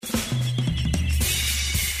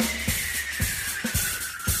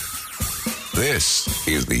This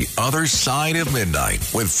is The Other Side of Midnight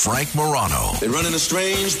with Frank Morano. They're running a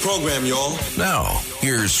strange program, y'all. Now,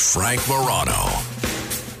 here's Frank Morano.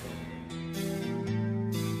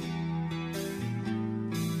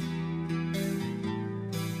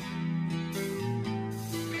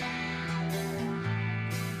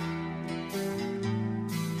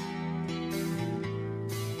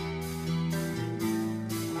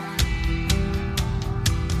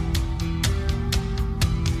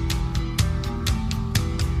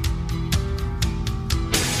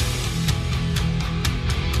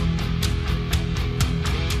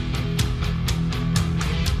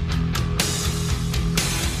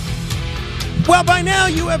 Well, by now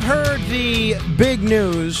you have heard the big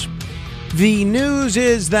news. The news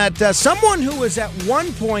is that someone who was at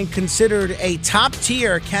one point considered a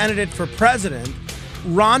top-tier candidate for president,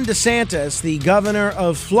 Ron DeSantis, the governor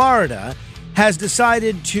of Florida, has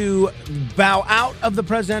decided to bow out of the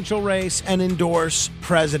presidential race and endorse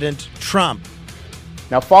President Trump.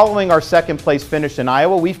 Now, following our second-place finish in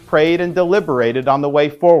Iowa, we've prayed and deliberated on the way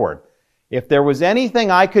forward. If there was anything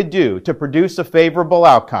I could do to produce a favorable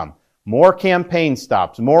outcome, more campaign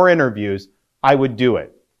stops, more interviews, I would do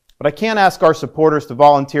it. But I can't ask our supporters to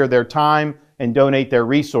volunteer their time and donate their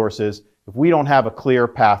resources if we don't have a clear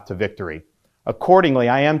path to victory. Accordingly,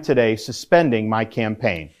 I am today suspending my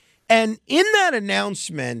campaign. And in that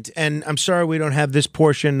announcement, and I'm sorry we don't have this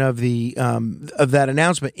portion of the of that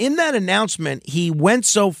announcement. In that announcement, he went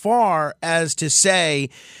so far as to say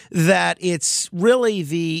that it's really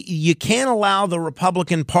you can't allow the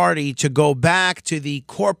Republican Party to go back to the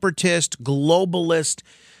corporatist, globalist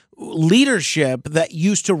leadership that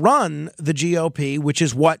used to run the GOP, which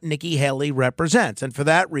is what Nikki Haley represents, and for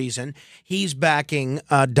that reason, he's backing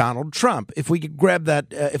Donald Trump. If we could grab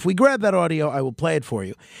that audio, I will play it for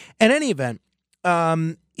you. In any event,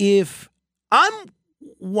 if I'm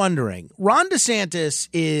wondering, Ron DeSantis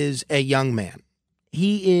is a young man.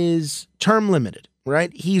 He is term limited,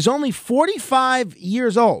 right? He's only 45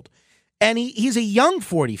 years old. And he's a young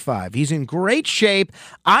 45. He's in great shape.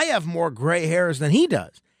 I have more gray hairs than he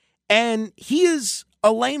does. And he is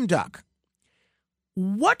a lame duck.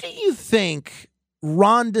 What do you think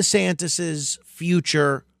Ron DeSantis's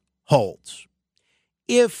future holds?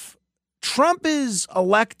 If Trump is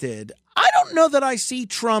elected, I don't know that I see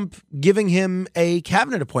Trump giving him a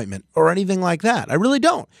cabinet appointment or anything like that. I really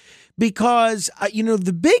don't. Because,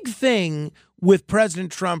 the big thing with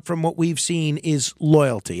President Trump from what we've seen is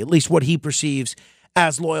loyalty, at least what he perceives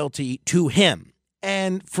as loyalty to him.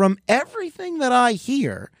 And from everything that I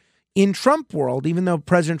hear in Trump world, even though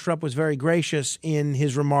President Trump was very gracious in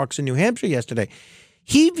his remarks in New Hampshire yesterday,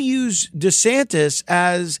 he views DeSantis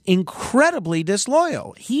as incredibly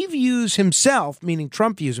disloyal. He views himself, meaning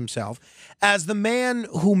Trump views himself, as the man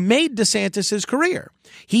who made DeSantis his career.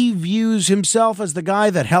 He views himself as the guy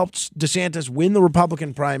that helped DeSantis win the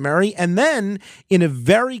Republican primary and then, in a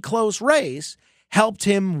very close race, helped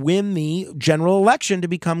him win the general election to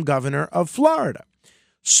become governor of Florida.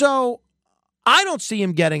 So I don't see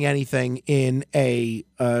him getting anything in a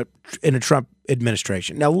Trump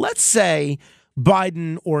administration. Now, let's say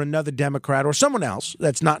Biden or another Democrat or someone else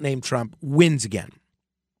that's not named Trump wins again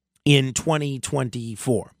in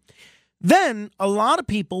 2024. Then a lot of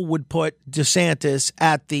people would put DeSantis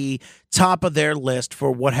at the top of their list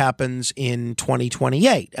for what happens in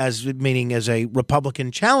 2028, meaning as a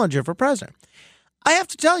Republican challenger for president. I have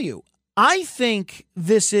to tell you, I think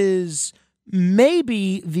this is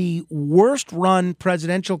maybe the worst run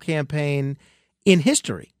presidential campaign in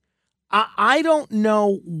history. I don't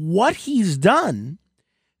know what he's done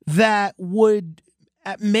that would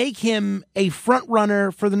make him a front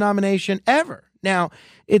runner for the nomination ever. Now,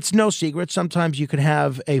 it's no secret. Sometimes you can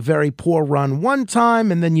have a very poor run one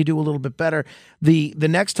time and then you do a little bit better the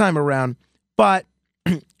next time around. But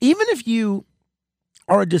even if you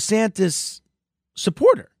are a DeSantis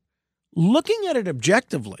supporter, looking at it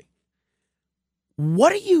objectively,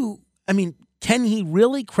 can he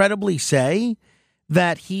really credibly say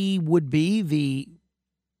that he would be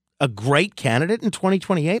a great candidate in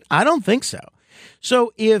 2028? I don't think so.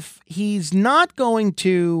 So if he's not going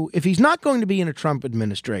to be in a Trump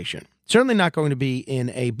administration, certainly not going to be in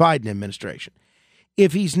a Biden administration,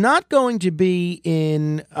 if he's not going to be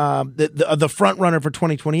in the front runner for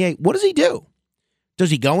 2028, what does he do?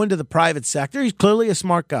 Does he go into the private sector? He's clearly a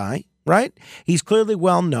smart guy, right? He's clearly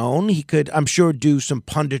well known. He could, I'm sure, do some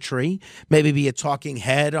punditry, maybe be a talking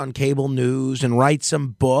head on cable news and write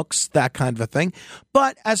some books, that kind of a thing.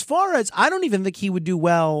 But as far as, I don't even think he would do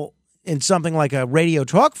well in something like a radio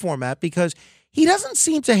talk format because he doesn't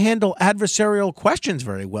seem to handle adversarial questions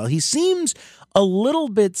very well. He seems a little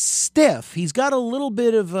bit stiff. He's got a little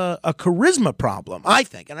bit of a charisma problem, I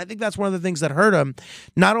think. And I think that's one of the things that hurt him,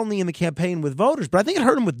 not only in the campaign with voters, but I think it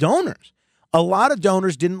hurt him with donors. A lot of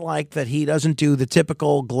donors didn't like that he doesn't do the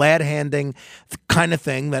typical glad-handing kind of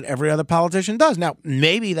thing that every other politician does. Now,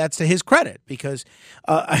 maybe that's to his credit, because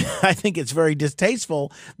I think it's very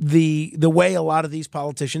distasteful the way a lot of these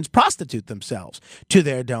politicians prostitute themselves to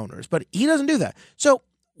their donors. But he doesn't do that. So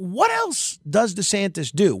what else does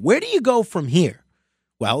DeSantis do? Where do you go from here?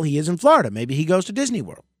 Well, he is in Florida. Maybe he goes to Disney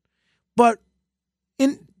World. But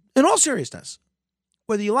in all seriousness,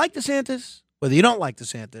 whether you like DeSantis, whether you don't like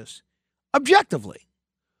DeSantis, objectively,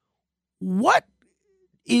 what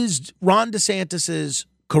is Ron DeSantis's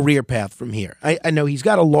career path from here? I know he's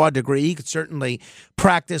got a law degree. He could certainly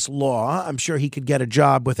practice law. I'm sure he could get a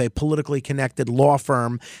job with a politically connected law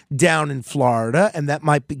firm down in Florida, and that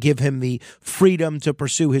might give him the freedom to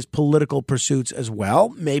pursue his political pursuits as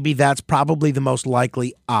well. Maybe that's probably the most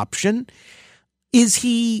likely option. Is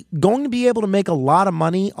he going to be able to make a lot of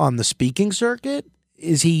money on the speaking circuit?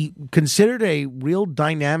 Is he considered a real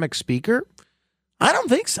dynamic speaker? I don't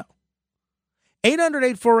think so.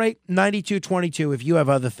 800-848-9222 if you have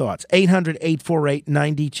other thoughts.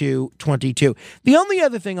 800-848-9222. The only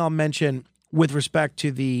other thing I'll mention with respect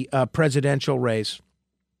to the presidential race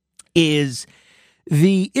is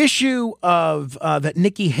the issue of that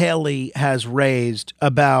Nikki Haley has raised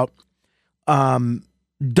about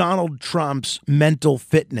Donald Trump's mental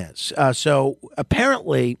fitness. So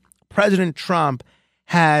apparently President Trump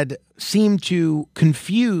had seemed to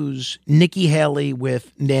confuse Nikki Haley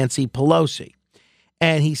with Nancy Pelosi.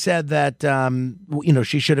 And he said that,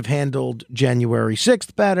 she should have handled January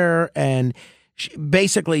 6th better. And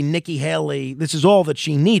basically, Nikki Haley, this is all that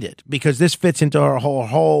she needed, because this fits into her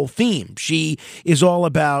whole theme. She is all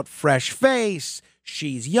about fresh face.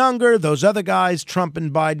 She's younger. Those other guys, Trump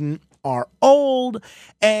and Biden, are old,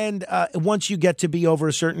 and once you get to be over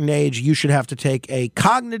a certain age, you should have to take a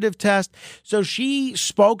cognitive test. So she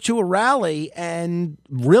spoke to a rally and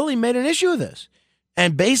really made an issue of this,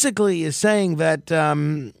 and basically is saying that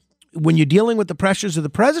when you're dealing with the pressures of the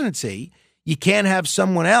presidency, you can't have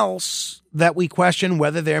someone else that we question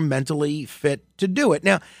whether they're mentally fit to do it.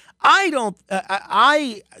 Now,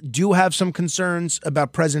 I do have some concerns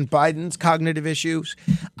about President Biden's cognitive issues.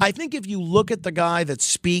 I think if you look at the guy that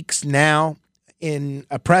speaks now in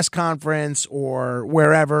a press conference or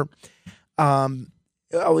wherever,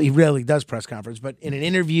 he rarely does press conference, but in an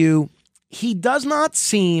interview, he does not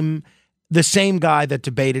seem the same guy that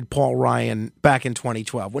debated Paul Ryan back in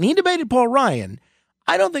 2012. When he debated Paul Ryan,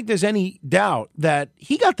 I don't think there's any doubt that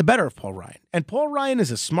he got the better of Paul Ryan. And Paul Ryan is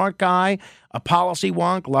a smart guy, a policy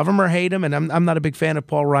wonk, love him or hate him. And I'm not a big fan of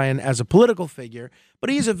Paul Ryan as a political figure, but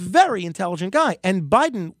he's a very intelligent guy. And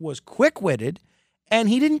Biden was quick-witted, and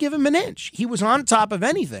he didn't give him an inch. He was on top of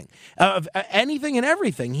anything and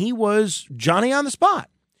everything. He was Johnny on the spot.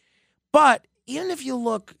 But even if you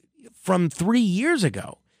look from 3 years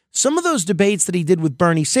ago, some of those debates that he did with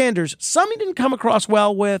Bernie Sanders, some he didn't come across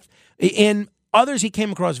well with. In others, he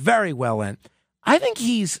came across very well in. I think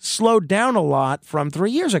he's slowed down a lot from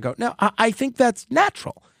 3 years ago. Now, I think that's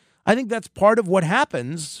natural. I think that's part of what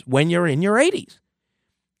happens when you're in your 80s.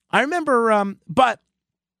 I remember, but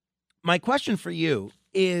my question for you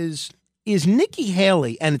is Nikki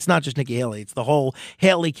Haley, and it's not just Nikki Haley, it's the whole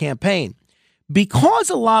Haley campaign, because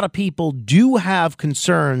a lot of people do have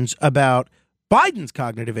concerns about Biden's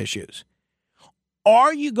cognitive issues.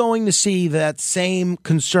 Are you going to see that same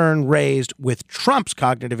concern raised with Trump's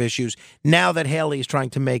cognitive issues now that Haley is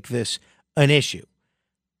trying to make this an issue?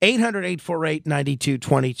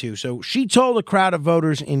 800-848-9222. So she told a crowd of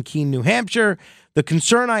voters in Keene, New Hampshire, the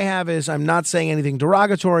concern I have is, I'm not saying anything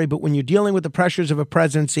derogatory, but when you're dealing with the pressures of a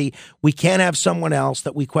presidency, we can't have someone else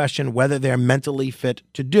that we question whether they're mentally fit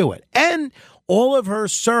to do it. And all of her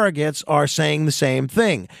surrogates are saying the same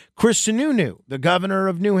thing. Chris Sununu, the governor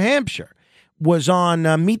of New Hampshire, was on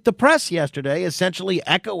Meet the Press yesterday, essentially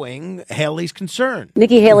echoing Haley's concern.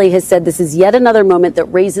 Nikki Haley has said this is yet another moment that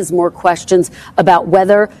raises more questions about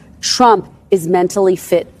whether Trump is mentally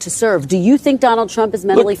fit to serve. Do you think Donald Trump is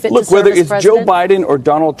mentally fit to serve whether as it's president? Joe Biden or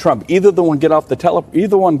Donald Trump, either one get off the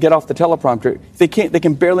teleprompter. They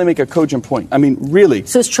can barely make a cogent point. I mean, really.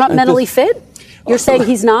 So is Trump mentally fit? You're saying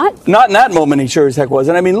he's not? Not in that moment, he sure as heck was.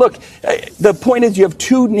 And I mean, look, the point is you have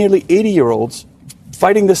two nearly 80-year-olds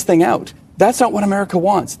fighting this thing out. That's not what America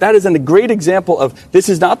wants. That is a great example of, this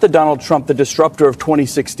is not the Donald Trump, the disruptor of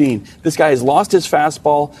 2016. This guy has lost his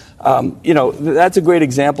fastball. That's a great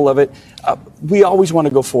example of it. We always want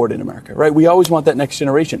to go forward in America, right? We always want that next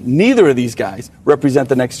generation. Neither of these guys represent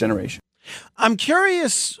the next generation. I'm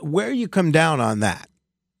curious where you come down on that.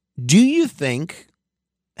 Do you think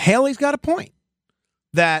Haley's got a point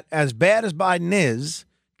that as bad as Biden is,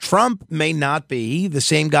 Trump may not be the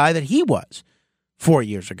same guy that he was 4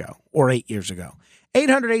 years ago or 8 years ago?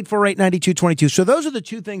 800-848-9222. So those are the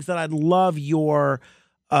two things that I'd love your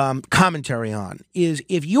commentary on. Is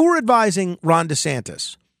if you were advising Ron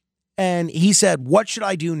DeSantis and he said, what should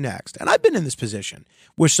I do next? And I've been in this position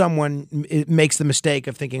where someone makes the mistake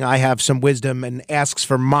of thinking I have some wisdom and asks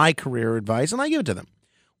for my career advice, and I give it to them.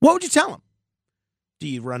 What would you tell them? Do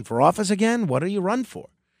you run for office again? What do you run for?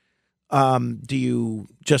 Do you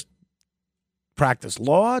just practice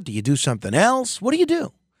law? Do you do something else? What do you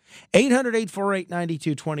do?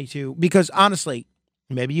 800-848-9222. Because honestly,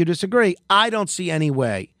 maybe you disagree. I don't see any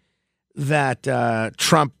way that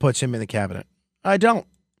Trump puts him in the cabinet. I don't.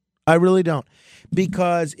 I really don't.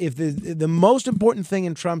 Because if the most important thing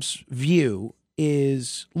in Trump's view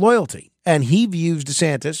is loyalty, and he views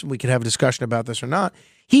DeSantis, and we could have a discussion about this or not,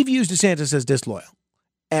 he views DeSantis as disloyal,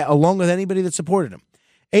 along with anybody that supported him.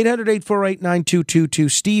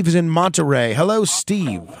 800-848-9222. Steve is in Monterey. Hello,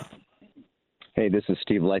 Steve. Hey, this is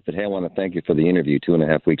Steve Lightfoot. Hey, I want to thank you for the interview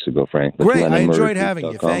 2.5 weeks ago, Frank. Great. I enjoyed having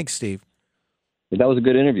you. Thanks, Steve. That was a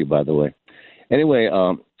good interview, by the way. Anyway,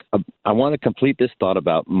 I want to complete this thought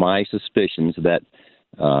about my suspicions that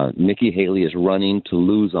Nikki Haley is running to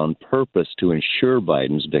lose on purpose to ensure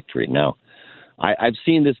Biden's victory. Now, I've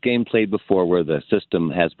seen this game played before where the system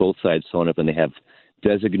has both sides sewn up and they have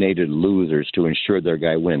designated losers to ensure their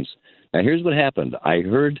guy wins. Now, here's what happened. I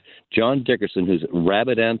heard John Dickerson, who's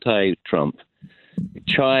rabid anti-Trump,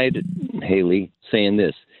 chide Haley saying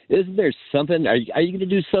this. Isn't there something? Are you going to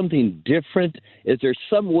do something different? Is there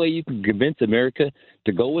some way you can convince America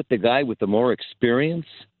to go with the guy with the more experience?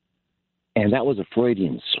 And that was a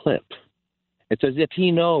Freudian slip. It's as if he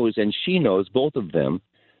knows and she knows, both of them,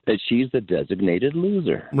 that she's the designated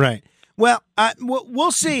loser. Right. Well,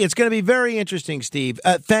 we'll see. It's going to be very interesting, Steve.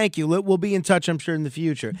 Thank you. We'll be in touch, I'm sure, in the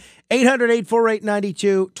future.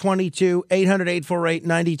 800-848-9222,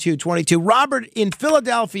 800-848-9222. Robert in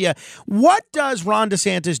Philadelphia, what does Ron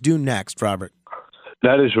DeSantis do next, Robert?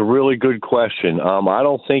 That is a really good question. I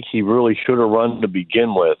don't think he really should have run to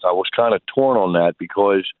begin with. I was kind of torn on that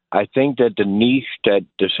because I think that the niche that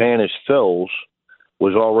DeSantis fills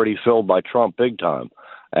was already filled by Trump big time.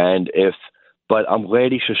 But I'm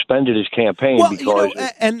glad he suspended his campaign because.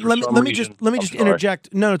 And let me just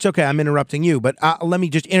interject. No, it's okay. I'm interrupting you, but let me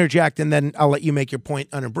just interject, and then I'll let you make your point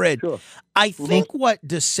unabridged. Sure. I think what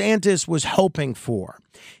DeSantis was hoping for,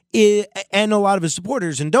 and a lot of his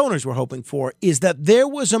supporters and donors were hoping for, is that there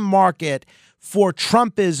was a market for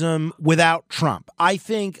Trumpism without Trump. I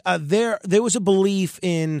think there was a belief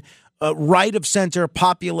in right of center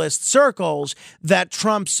populist circles that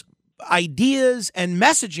Trump's ideas and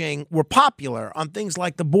messaging were popular on things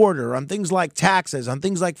like the border, on things like taxes, on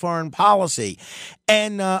things like foreign policy,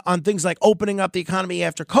 and on things like opening up the economy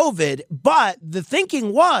after COVID. But the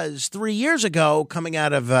thinking was 3 years ago, coming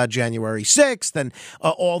out of January 6th and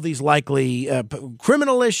all these likely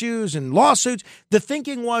criminal issues and lawsuits, the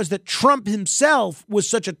thinking was that Trump himself was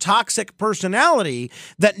such a toxic personality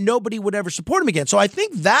that nobody would ever support him again. So I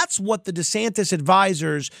think that's what the DeSantis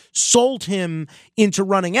advisors sold him into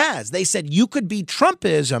running as. They said you could be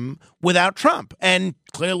Trumpism without Trump, and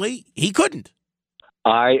clearly he couldn't.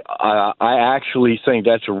 I actually think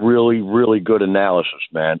that's a really, really good analysis,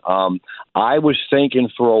 man. I was thinking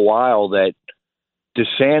for a while that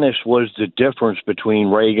DeSantis was the difference between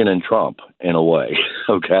Reagan and Trump in a way,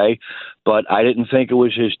 okay? But I didn't think it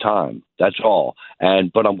was his time. That's all.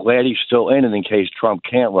 But I'm glad he's still in case Trump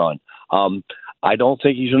can't run. I don't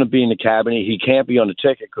think he's going to be in the cabinet. He can't be on the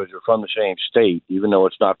ticket because they're from the same state, even though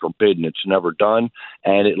it's not forbidden. It's never done.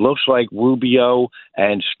 And it looks like Rubio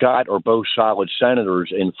and Scott are both solid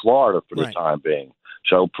senators in Florida for the time being.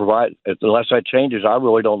 So unless that changes, I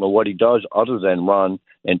really don't know what he does other than run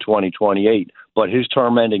in 2028. But his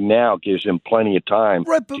term ending now gives him plenty of time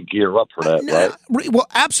to gear up for that, right? Well,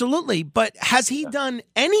 absolutely. But has he done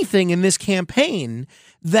anything in this campaign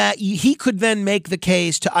that he could then make the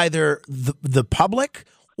case to either the public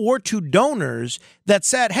or to donors that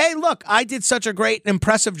said, hey, look, I did such a great,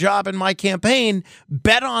 impressive job in my campaign.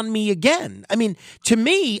 Bet on me again. I mean, to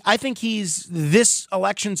me, I think he's this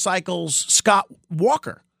election cycle's Scott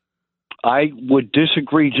Walker. I would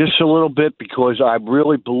disagree just a little bit because I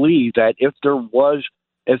really believe that if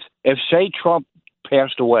say Trump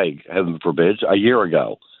passed away, heaven forbid, a year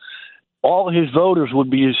ago, all his voters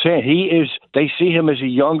would be saying they see him as a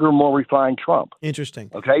younger, more refined Trump.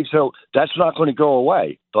 Interesting. Okay, so that's not going to go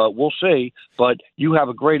away, but we'll see. But you have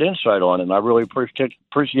a great insight on it, and I really appreciate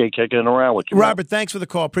kicking it around with you. Robert, thanks for the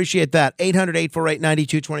call. Appreciate that.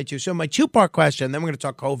 800-848-9222. So my two-part question, then we're going to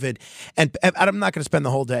talk COVID. And I'm not going to spend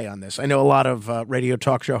the whole day on this. I know a lot of radio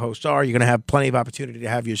talk show hosts are. You're going to have plenty of opportunity to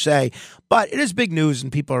have your say. But it is big news,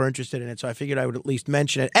 and people are interested in it, so I figured I would at least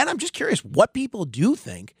mention it. And I'm just curious what people do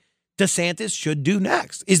think DeSantis should do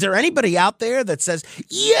next. Is there anybody out there that says,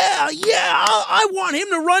 I want him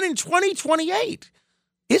to run in 2028?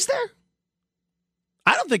 Is there?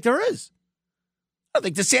 I don't think there is. I don't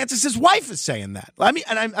think DeSantis' wife is saying that. I mean,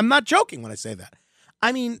 and I'm not joking when I say that.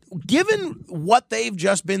 I mean, given what they've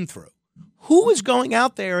just been through, who is going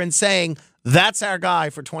out there and saying, that's our guy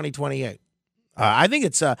for 2028?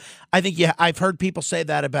 I've heard people say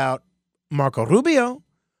that about Marco Rubio,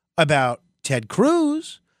 about Ted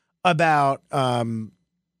Cruz, about,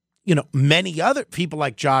 many other people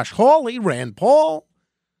like Josh Hawley, Rand Paul,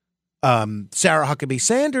 Sarah Huckabee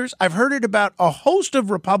Sanders. I've heard it about a host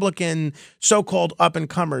of Republican so-called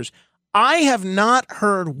up-and-comers. I have not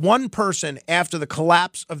heard one person after the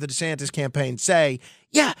collapse of the DeSantis campaign say,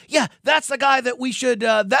 yeah, that's the guy that we should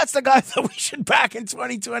back in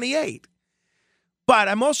 2028. But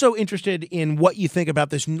I'm also interested in what you think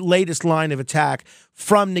about this latest line of attack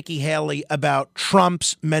from Nikki Haley about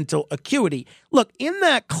Trump's mental acuity. Look, in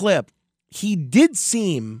that clip, he did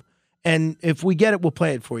seem, and if we get it, we'll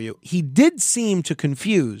play it for you. He did seem to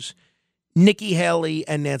confuse Nikki Haley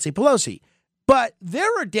and Nancy Pelosi. But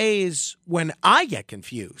there are days when I get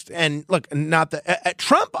confused. And look, not that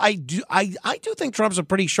Trump, I do think Trump's a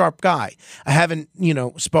pretty sharp guy. I haven't,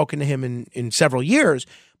 spoken to him in several years.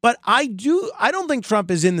 But I don't think Trump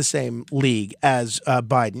is in the same league as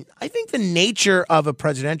Biden. I think the nature of a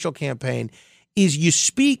presidential campaign is you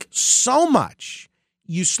speak so much,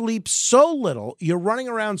 you sleep so little, you're running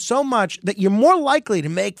around so much that you're more likely to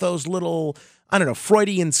make those little,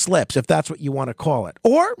 Freudian slips, if that's what you want to call it.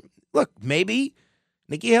 Or, look, maybe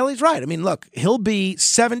Nikki Haley's right. I mean, look, he'll be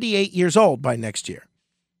 78 years old by next year.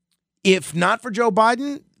 If not for Joe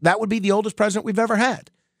Biden, that would be the oldest president we've ever had.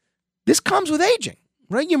 This comes with aging.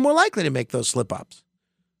 Right? You're more likely to make those slip-ups.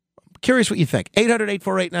 Curious what you think.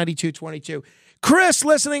 800-848-9222. Chris,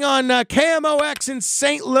 listening on KMOX in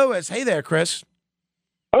St. Louis. Hey there, Chris.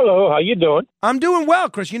 Hello, how you doing? I'm doing well,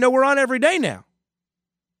 Chris. We're on every day now.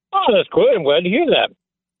 Oh, that's good. I'm glad to hear that.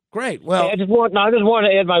 Great. Well, I just want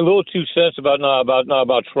to add my little 2 cents about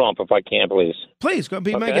Trump, if I can, please. Please, go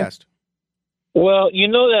be my guest. Well,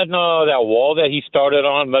 that wall that he started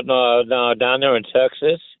on, down there in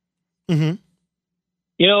Texas. Mm-hmm.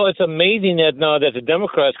 It's amazing that the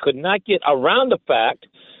Democrats could not get around the fact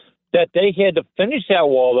that they had to finish that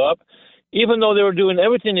wall up, even though they were doing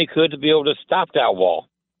everything they could to be able to stop that wall.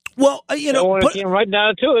 Well, when it came right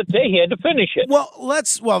down to it, they had to finish it. Well,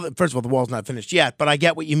 first of all, the wall's not finished yet, but I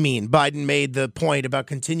get what you mean. Biden made the point about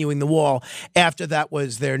continuing the wall after that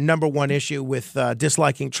was their number one issue with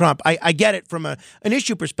disliking Trump. I get it from an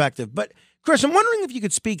issue perspective, but Chris, I'm wondering if you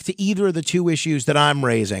could speak to either of the two issues that I'm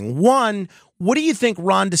raising. One, what do you think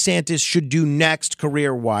Ron DeSantis should do next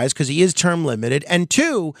career-wise, because he is term limited? And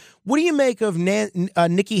two, what do you make of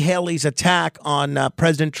Nikki Haley's attack on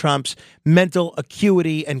President Trump's mental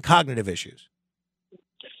acuity and cognitive issues?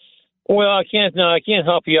 Well, I can't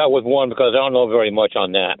help you out with one because I don't know very much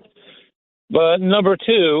on that. But number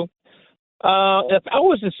two, if I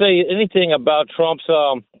was to say anything about Trump's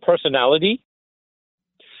personality,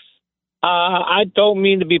 I don't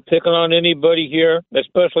mean to be picking on anybody here,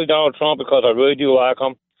 especially Donald Trump, because I really do like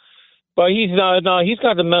him. But he's got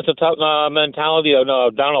the mentality of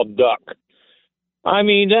Donald Duck. I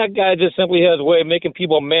mean, that guy just simply has a way of making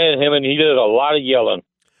people mad at him, and he does a lot of yelling.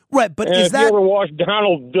 Right, but if you ever watch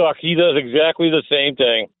Donald Duck, he does exactly the same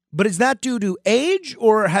thing. But is that due to age,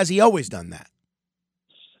 or has he always done that?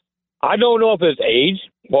 I don't know if it's age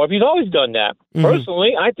or if he's always done that. Mm-hmm.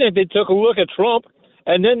 Personally, I think they took a look at Trump,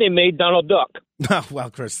 and then they made Donald Duck. Oh, well,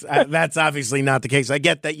 Chris, that's obviously not the case. I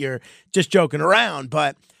get that you're just joking around,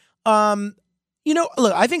 but,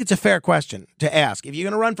 look, I think it's a fair question to ask. If you're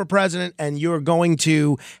going to run for president and you're going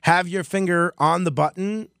to have your finger on the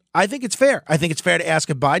button, I think it's fair. I think it's fair to ask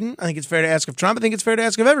of Biden. I think it's fair to ask of Trump. I think it's fair to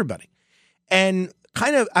ask of everybody. And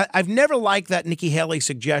I've never liked that Nikki Haley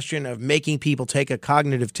suggestion of making people take a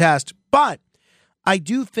cognitive test, but I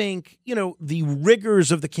do think, the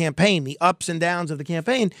rigors of the campaign, the ups and downs of the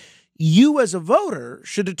campaign, you as a voter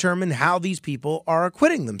should determine how these people are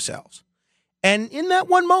acquitting themselves. And in that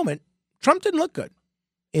one moment, Trump didn't look good,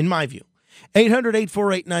 in my view.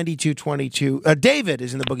 800-848-9222. David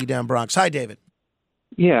is in the Boogie Down Bronx. Hi, David.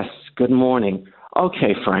 Yes, good morning.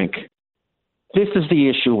 Okay, Frank, this is the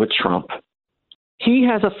issue with Trump. He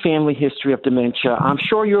has a family history of dementia. I'm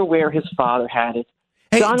sure you're aware his father had it.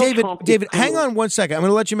 Hey, Donald David, hang on one second. I'm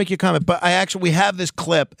going to let you make your comment, but we have this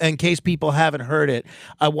clip in case people haven't heard it.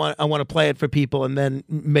 I want to play it for people and then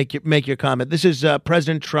make your comment. This is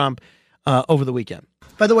President Trump over the weekend.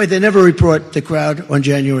 By the way, they never report the crowd on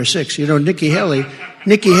January 6th. You know, Nikki Haley.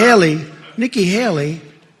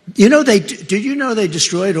 You know, did you know they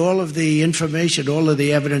destroyed all of the information, all of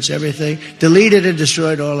the evidence, everything, deleted and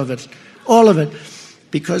destroyed all of it,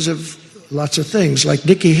 because of lots of things. Like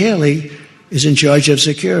Nikki Haley is in charge of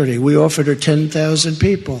security. We offered her 10,000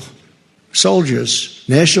 people, soldiers,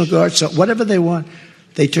 National Guard, so whatever they want.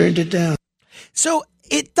 They turned it down. So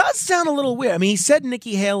it does sound a little weird. I mean, he said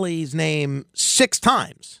Nikki Haley's name 6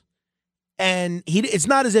 times, and it's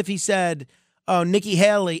not as if he said, "Oh, Nikki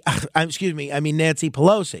Haley." Nancy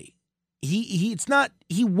Pelosi.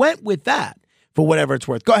 He went with that for whatever it's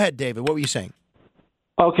worth. Go ahead, David. What were you saying?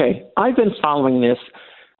 Okay, I've been following this.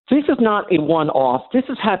 This is not a one-off. This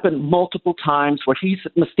has happened multiple times where he's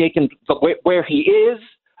mistaken where he is,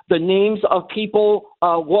 the names of people,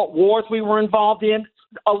 what wars we were involved in,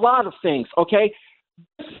 a lot of things, okay?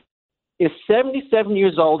 This is 77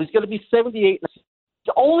 years old. He's going to be 78.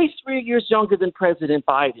 He's only 3 years younger than President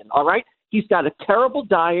Biden, all right? He's got a terrible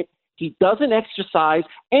diet. He doesn't exercise,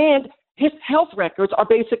 and his health records are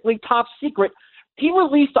basically top secret. He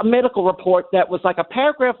released a medical report that was like a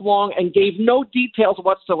paragraph long and gave no details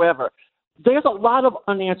whatsoever. There's a lot of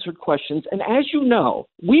unanswered questions. And as you know,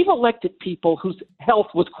 we've elected people whose health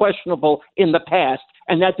was questionable in the past,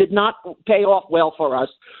 and that did not pay off well for us.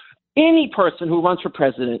 Any person who runs for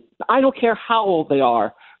president, I don't care how old they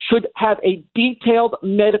are, should have a detailed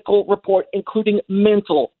medical report, including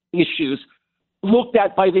mental issues, looked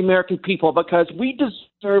at by the American people, because we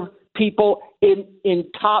deserve people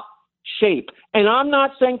in top shape. And I'm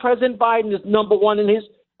not saying President Biden is number one in his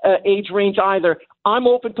age range either. I'm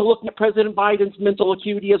open to looking at President Biden's mental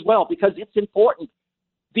acuity as well, because it's important.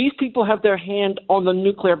 These people have their hand on the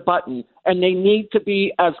nuclear button, and they need to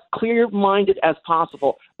be as clear-minded as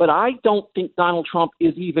possible. But I don't think Donald Trump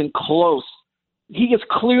is even close. He is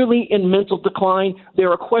clearly in mental decline.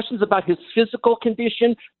 There are questions about his physical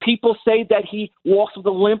condition. People say that he walks with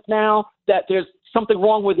a limp now, that there's something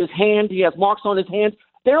wrong with his hand. He has marks on his hand.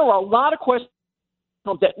 There are a lot of questions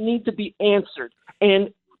that need to be answered.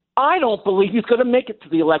 And I don't believe he's going to make it to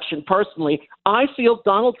the election personally. I feel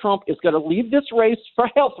Donald Trump is going to leave this race for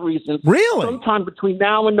health reasons. Really? Sometime between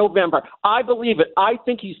now and November. I believe it. I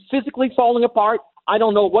think he's physically falling apart. I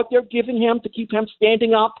don't know what they're giving him to keep him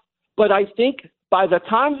standing up. But I think by the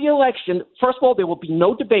time of the election, first of all, there will be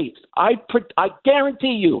no debates. I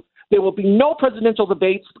guarantee you there will be no presidential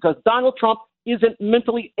debates, because Donald Trump isn't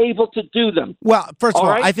mentally able to do them. Well, first of all,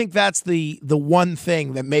 right? I think that's the one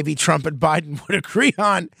thing that maybe Trump and Biden would agree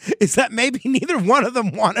on, is that maybe neither one of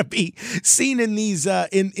them want to be seen in these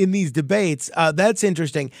in these debates. That's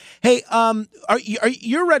interesting. Hey,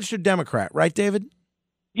 you're a registered Democrat, right, David?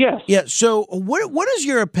 Yes. Yeah. So what is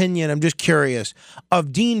your opinion, I'm just curious,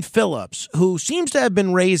 of Dean Phillips, who seems to have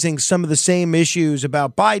been raising some of the same issues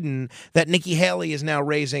about Biden that Nikki Haley is now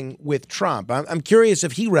raising with Trump? I'm curious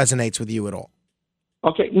if he resonates with you at all.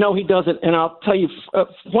 Okay, no, he doesn't. And I'll tell you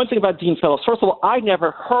one thing about Dean Phillips. First of all, I never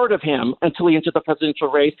heard of him until he entered the presidential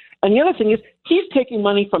race. And the other thing is, he's taking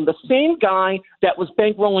money from the same guy that was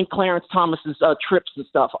bankrolling Clarence Thomas's trips and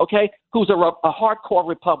stuff, okay, who's a hardcore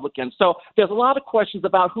Republican. So there's a lot of questions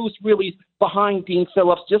about who's really behind Dean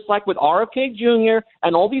Phillips, just like with RFK Jr.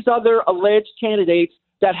 and all these other alleged candidates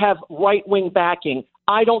that have right-wing backing.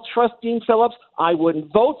 I don't trust Dean Phillips. I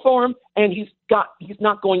wouldn't vote for him, and he's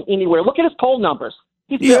not going anywhere. Look at his poll numbers.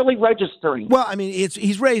 He's barely registering. Well, I mean,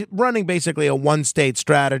 he's running basically a one-state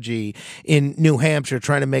strategy in New Hampshire,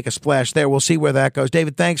 trying to make a splash there. We'll see where that goes.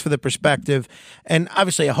 David, thanks for the perspective. And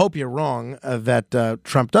obviously, I hope you're wrong that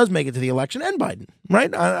Trump does make it to the election, and Biden,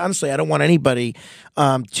 right? Honestly, I don't want anybody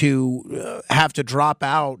to have to drop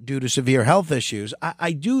out due to severe health issues.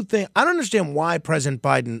 I do think – I don't understand why President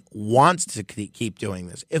Biden wants to keep doing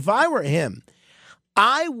this. If I were him –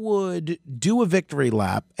 I would do a victory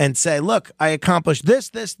lap and say, look, I accomplished this,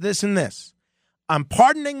 and this. I'm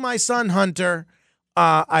pardoning my son, Hunter.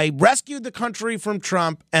 I rescued the country from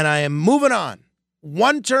Trump, and I am moving on.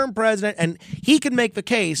 One-term president, and he could make the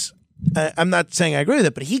case, I'm not saying I agree with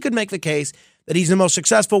it, but he could make the case that he's the most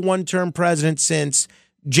successful one-term president since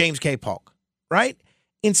James K. Polk, right?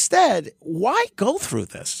 Instead, why go through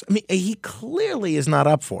this? I mean, he clearly is not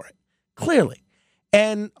up for it. Clearly.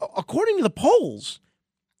 And according to the polls,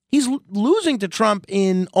 he's losing to Trump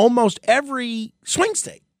in almost every swing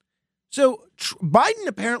state. So Biden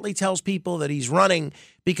apparently tells people that he's running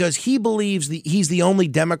because he believes he's the only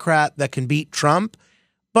Democrat that can beat Trump.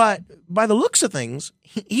 But by the looks of things,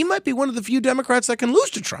 he might be one of the few Democrats that can lose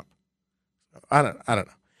to Trump. I don't know.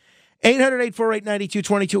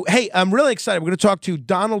 800-848-9222. Hey, I'm really excited. We're going to talk to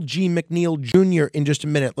Donald G. McNeil Jr. in just a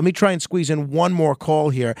minute. Let me try and squeeze in one more call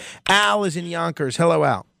here. Al is in Yonkers. Hello,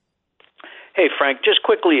 Al. Hey, Frank, just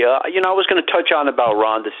quickly, I was going to touch on about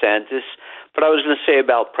Ron DeSantis, but I was going to say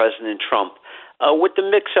about President Trump. With the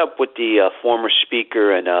mix-up with the former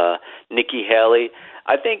speaker and Nikki Haley,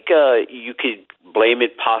 I think you could blame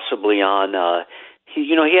it possibly on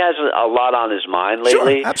he has a lot on his mind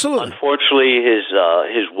lately. Sure, absolutely. Unfortunately, his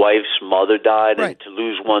wife's mother died, right. And to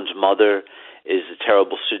lose one's mother is a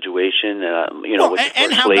terrible situation. With the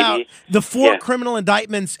and First how Lady. about the four criminal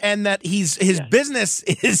indictments, and that his business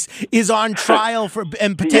is on trial for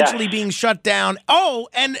and potentially being shut down. Oh,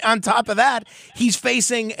 and on top of that, he's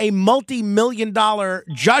facing a multi-million-dollar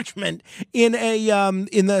judgment in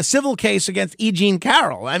the civil case against E. Jean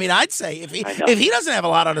Carroll. I mean, I'd say if he doesn't have a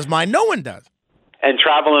lot on his mind, no one does. And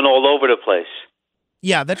traveling all over the place.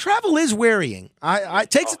 Yeah, the travel is wearying.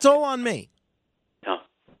 It takes a toll on me.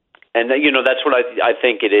 And, that's what I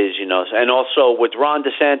think it is, And also with Ron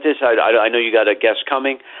DeSantis, I know you got a guest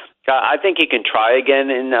coming. I think he can try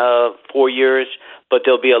again in 4 years, but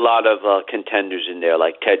there'll be a lot of contenders in there,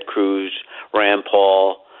 like Ted Cruz, Rand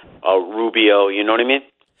Paul, Rubio, you know what I mean?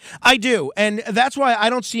 I do, and that's why I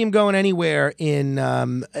don't see him going anywhere in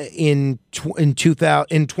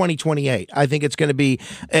 2028. I think it's going to be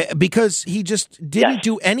because he just didn't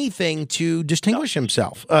do anything to distinguish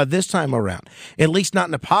himself this time around, at least not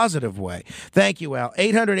in a positive way. Thank you, Al.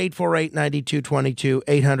 800-848-9222,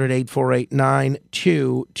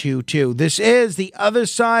 800-848-9222. This is The Other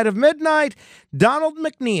Side of Midnight. Donald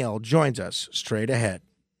McNeil joins us straight ahead.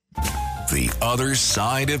 The Other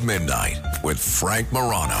Side of Midnight with Frank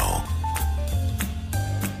Morano.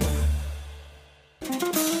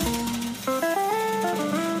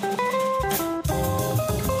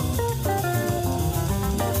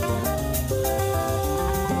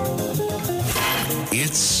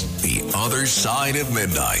 It's The Other Side of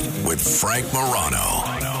Midnight with Frank Morano.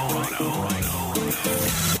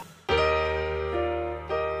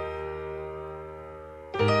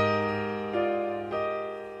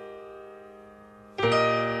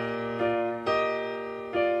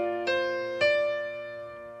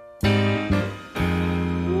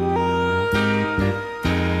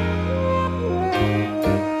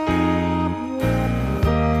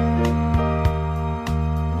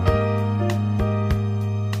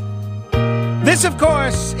 This, of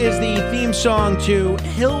course, is the theme song to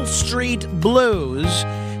Hill Street Blues.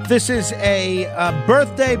 This is a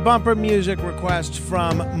birthday bumper music request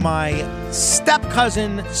from my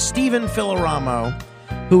step-cousin, Stephen Filoramo,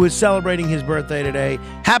 who is celebrating his birthday today.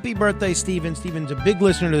 Happy birthday, Stephen. Stephen's a big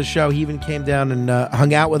listener to the show. He even came down and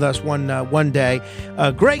hung out with us one day.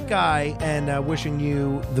 A great guy, and wishing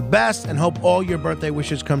you the best, and hope all your birthday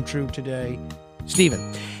wishes come true today,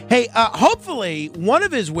 Stephen. Hey, hopefully one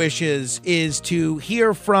of his wishes is to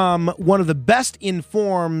hear from one of the best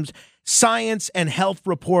informed science and health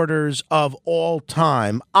reporters of all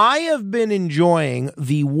time. I have been enjoying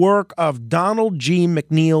the work of Donald G.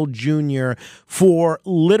 McNeil Jr. for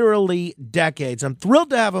literally decades. I'm thrilled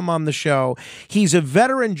to have him on the show. He's a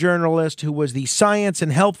veteran journalist who was the science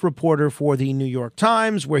and health reporter for the New York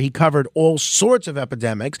Times, where he covered all sorts of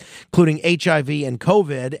epidemics, including HIV and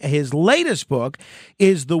COVID. His latest book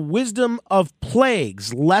is The Wisdom of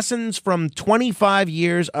Plagues, Lessons from 25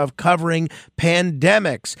 Years of Covering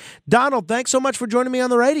Pandemics. Donald, thanks so much for joining me on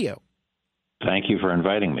the radio. Thank you for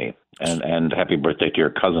inviting me. And happy birthday to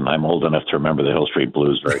your cousin. I'm old enough to remember the Hill Street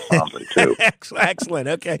Blues very fondly, too. Excellent.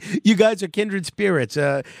 Okay. You guys are kindred spirits.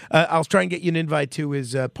 I'll try and get you an invite to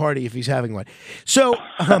his party if he's having one. So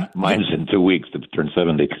mine's in 2 weeks to turn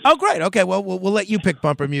 70. Oh, great. Okay. Well, we'll let you pick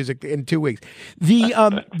bumper music in 2 weeks.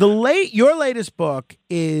 Your latest book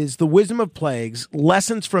is The Wisdom of Plagues,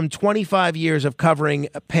 Lessons from 25 Years of Covering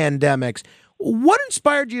Pandemics. What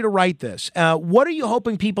inspired you to write this? What are you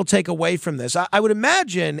hoping people take away from this? I would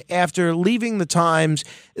imagine after leaving the Times,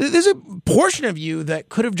 there's a portion of you that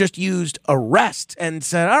could have just used a rest and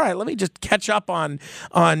said, all right, let me just catch up on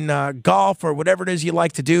golf or whatever it is you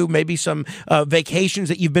like to do, maybe some vacations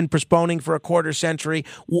that you've been postponing for a quarter century.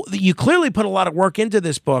 You clearly put a lot of work into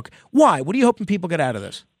this book. Why? What are you hoping people get out of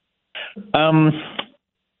this?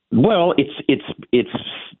 Well, it's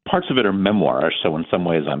parts of it are memoir, so in some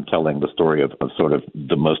ways I'm telling the story of sort of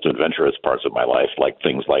the most adventurous parts of my life, like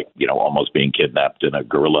things like, almost being kidnapped in a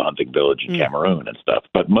gorilla hunting village in Cameroon and stuff.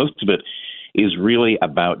 But most of it is really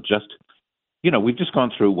about just we've just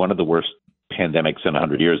gone through one of the worst pandemics in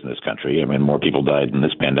 100 years in this country. I mean, more people died in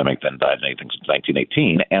this pandemic than died in anything since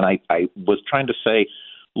 1918. And I was trying to say,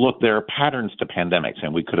 look, there are patterns to pandemics,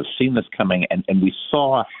 and we could have seen this coming, and we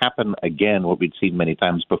saw happen again what we'd seen many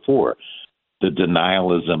times before. The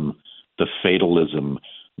denialism, the fatalism,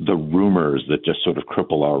 the rumors that just sort of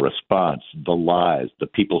cripple our response, the lies, the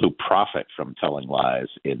people who profit from telling lies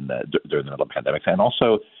during the middle of pandemics, and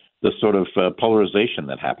also the sort of polarization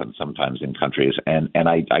that happens sometimes in countries. And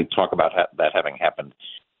I talk about that having happened.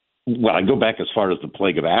 Well, I go back as far as the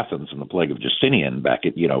plague of Athens and the plague of Justinian back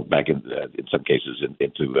in some cases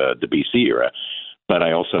into the BC era. But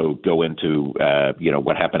I also go into,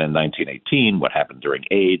 what happened in 1918, what happened during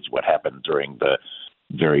AIDS, what happened during the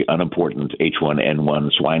very unimportant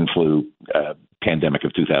H1N1 swine flu pandemic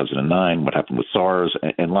of 2009, what happened with SARS,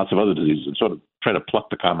 and lots of other diseases, and sort of try to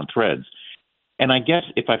pluck the common threads. And I guess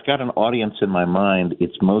if I've got an audience in my mind,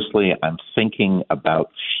 it's mostly I'm thinking about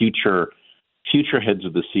future heads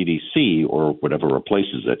of the CDC or whatever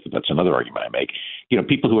replaces it. That's another argument I make.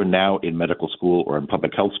 People who are now in medical school or in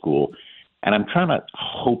public health school, and I'm trying to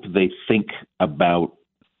hope they think about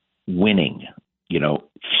winning,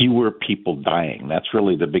 fewer people dying. That's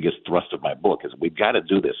really the biggest thrust of my book, is we've got to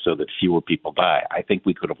do this so that fewer people die. I think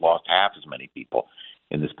we could have lost half as many people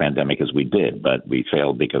in this pandemic as we did, but we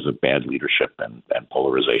failed because of bad leadership and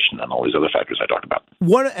polarization and all these other factors I talked about.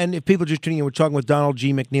 And if people are just tuning in, we're talking with Donald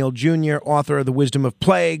G. McNeil Jr., author of The Wisdom of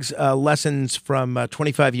Plagues, lessons from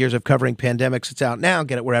 25 years of covering pandemics. It's out now.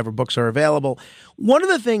 Get it wherever books are available. One of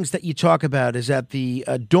the things that you talk about is at the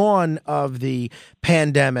dawn of the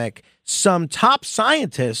pandemic, some top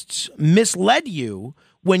scientists misled you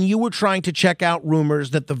when you were trying to check out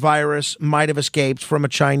rumors that the virus might have escaped from a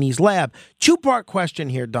Chinese lab. Two-part question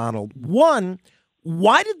here, Donald. One,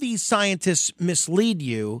 why did these scientists mislead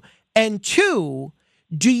you? And two,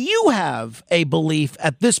 do you have a belief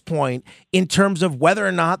at this point in terms of whether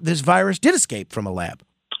or not this virus did escape from a lab?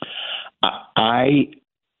 I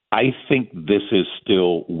think this is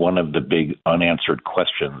still one of the big unanswered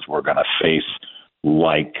questions we're going to face,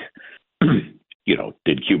 like,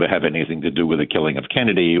 did Cuba have anything to do with the killing of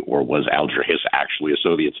Kennedy, or was Alger-Hiss actually a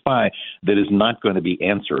Soviet spy? That is not going to be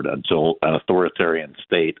answered until an authoritarian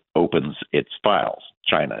state opens its files,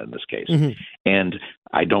 China in this case. Mm-hmm. And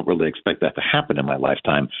I don't really expect that to happen in my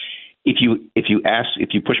lifetime. If you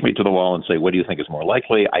push me to the wall and say, what do you think is more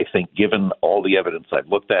likely? I think, given all the evidence I've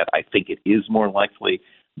looked at, I think it is more likely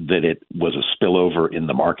that it was a spillover in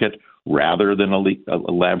the market rather than a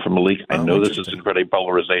lab from a leak. I know this is incredibly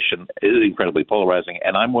polarizing,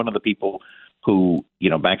 and I'm one of the people who,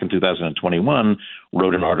 back in 2021,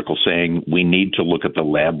 wrote an article saying we need to look at the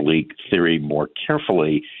lab leak theory more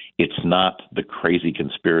carefully. It's not the crazy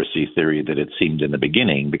conspiracy theory that it seemed in the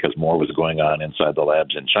beginning, because more was going on inside the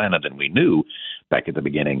labs in China than we knew back at the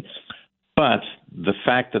beginning. But the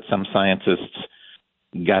fact that some scientists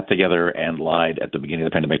got together and lied at the beginning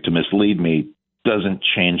of the pandemic to mislead me doesn't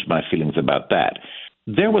change my feelings about that.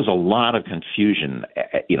 There was a lot of confusion,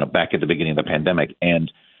 back at the beginning of the pandemic,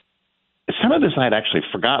 and some of this I had actually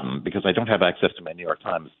forgotten because I don't have access to my New York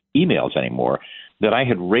Times emails anymore, that I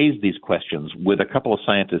had raised these questions with a couple of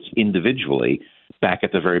scientists individually back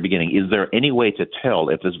at the very beginning. Is there any way to tell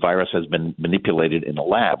if this virus has been manipulated in a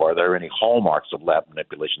lab? Are there any hallmarks of lab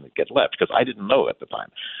manipulation that get left? Because I didn't know at the time.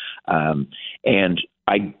 And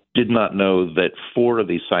I did not know that 4 of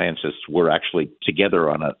these scientists were actually together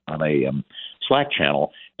on a Slack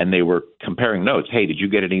channel, and they were comparing notes. Hey, did you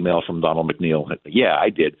get an email from Donald McNeil? Yeah, I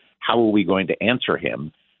did. How are we going to answer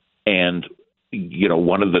him? And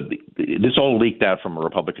this all leaked out from a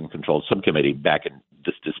Republican-controlled subcommittee back in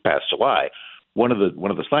this past July. One of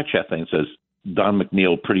the Slack chat things says Don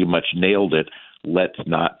McNeil pretty much nailed it. Let's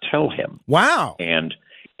not tell him. Wow. And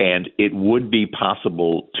it would be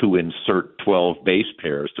possible to insert 12 base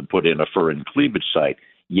pairs to put in a furin cleavage site.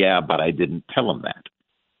 Yeah, but I didn't tell him that.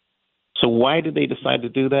 So why did they decide to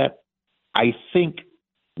do that? I think,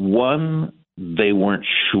 one, they weren't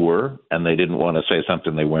sure, and they didn't want to say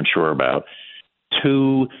something they weren't sure about.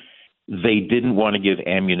 2, they didn't want to give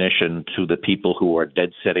ammunition to the people who are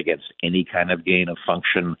dead set against any kind of gain of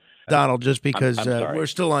function. Donald, just because we're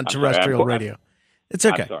still on terrestrial radio. It's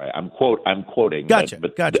okay. I'm sorry. I'm quoting. Gotcha.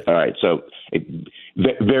 Gotcha. All right. So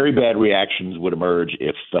very bad reactions would emerge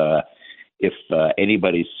if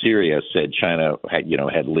anybody serious said China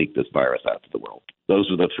had leaked this virus out to the world. Those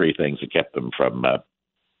were the 3 things that kept them from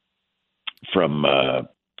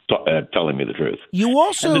telling me the truth. You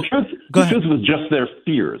also and the truth was just their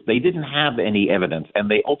fears. They didn't have any evidence, and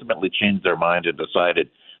they ultimately changed their mind and decided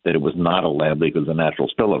that it was not a lab leak, it was a natural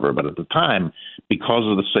spillover. But at the time, because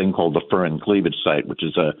of this thing called the furin cleavage site, which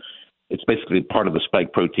is It's basically part of the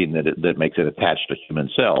spike protein that makes it attached to human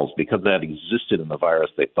cells. Because that existed in the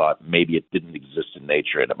virus, they thought maybe it didn't exist in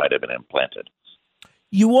nature and it might have been implanted.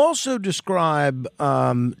 You also describe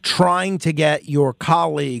trying to get your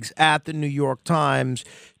colleagues at the New York Times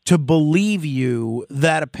to believe you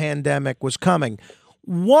that a pandemic was coming.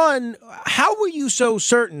 One, how were you so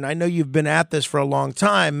certain? I know you've been at this for a long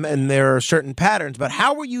time and there are certain patterns, but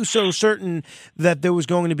how were you so certain that there was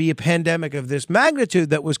going to be a pandemic of this magnitude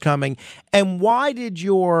that was coming? And why did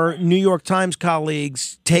your New York Times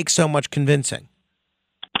colleagues take so much convincing?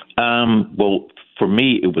 Well, for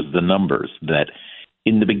me, it was the numbers that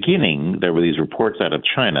in the beginning, there were these reports out of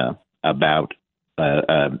China about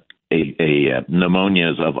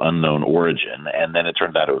pneumonias of unknown origin, and then it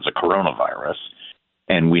turned out it was a coronavirus.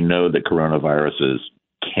 And we know that coronaviruses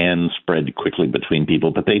can spread quickly between people,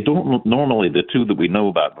 but they don't normally. The two that we know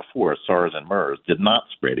about before, SARS and MERS, did not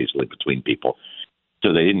spread easily between people.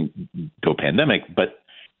 So they didn't go pandemic. But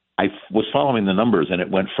I was following the numbers, and it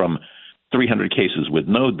went from 300 cases with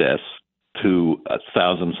no deaths to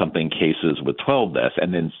 1,000-something cases with 12 deaths.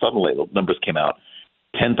 And then suddenly the numbers came out,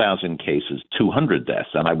 10,000 cases, 200 deaths.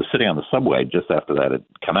 And I was sitting on the subway just after that had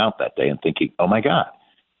come out that day and thinking, oh, my God,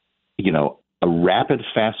 a rapid,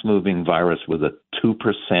 fast-moving virus with a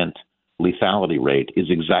 2% lethality rate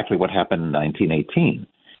is exactly what happened in 1918.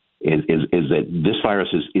 Is that this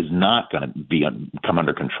virus is not going to come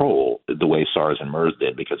under control the way SARS and MERS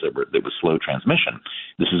did because there was slow transmission.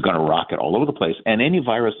 This is going to rocket all over the place. And any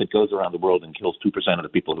virus that goes around the world and kills 2% of the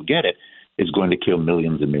people who get it is going to kill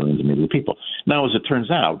millions and millions and millions of people. Now, as it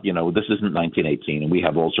turns out, this isn't 1918, and we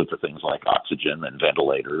have all sorts of things like oxygen and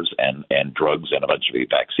ventilators and drugs and a bunch of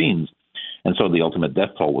vaccines. And so the ultimate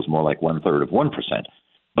death toll was more like 1/3 of 1%.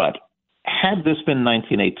 But had this been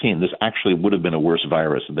 1918, this actually would have been a worse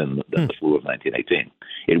virus than the flu of 1918.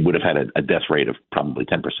 It would have had a death rate of probably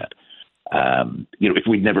 10%. If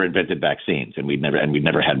we'd never invented vaccines and we'd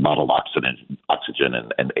never had bottled oxygen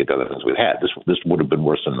and other things we've had, this would have been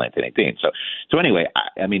worse than 1918. So anyway,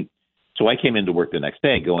 so I came into work the next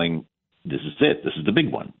day going, this is it. This is the big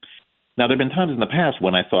one. Now, there have been times in the past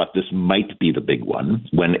when I thought this might be the big one,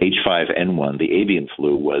 when H5N1, the avian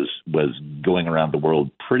flu, was going around the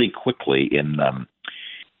world pretty quickly in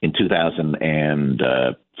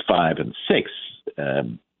 2005 and 6.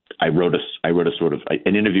 I wrote a sort of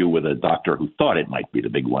an interview with a doctor who thought it might be the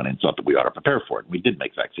big one and thought that we ought to prepare for it. We did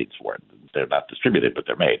make vaccines for it. They're not distributed, but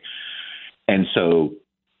they're made. And so,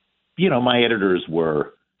 my editors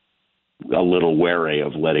were a little wary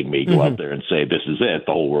of letting me go out there and say, this is it,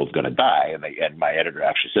 the whole world's going to die. And my editor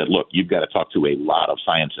actually said, look, you've got to talk to a lot of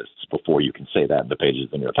scientists before you can say that in the pages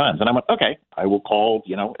of the New York Times. And I went, okay, I will call,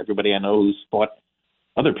 everybody I know who's fought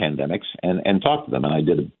other pandemics and talk to them. And I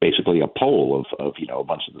did basically a poll of a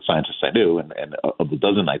bunch of the scientists I knew. And of the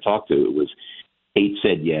dozen I talked to, it was 8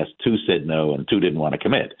 said yes, 2 said no, and 2 didn't want to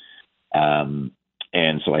commit. And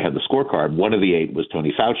so I had the scorecard. One of the 8 was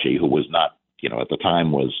Tony Fauci, who was not, at the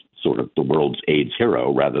time was sort of the world's AIDS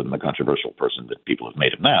hero rather than the controversial person that people have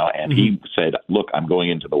made him now. And he said, look, I'm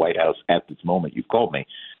going into the White House at this moment. You've called me.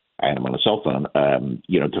 And I'm on a cell phone,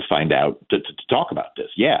 to find out, to talk about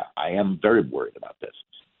this. Yeah, I am very worried about this.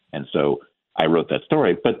 And so I wrote that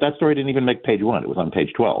story. But that story didn't even make page 1. It was on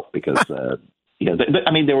page 12 because, there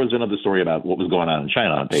was another story about what was going on in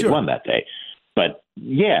China on page 1 that day. But,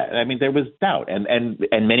 yeah, there was doubt. And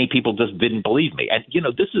many people just didn't believe me. And,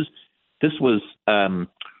 this was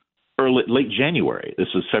late January.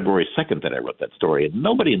 This was February 2nd that I wrote that story, and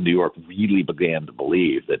nobody in New York really began to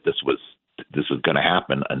believe that this was going to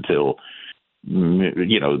happen until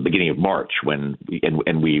the beginning of March, when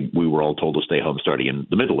we were all told to stay home starting in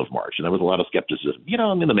the middle of March, and there was a lot of skepticism.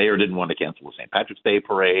 The mayor didn't want to cancel the St. Patrick's Day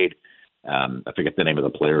parade. I forget the name of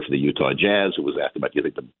the player for the Utah Jazz who was asked about, do you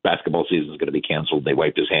think the basketball season is going to be canceled? They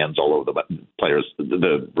wiped his hands all over the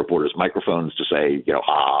reporters' microphones to say, ha,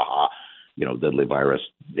 ha, ha. Deadly virus.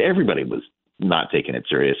 Everybody was not taking it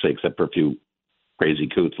seriously except for a few crazy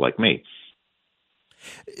coots like me.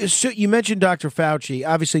 So you mentioned Dr. Fauci.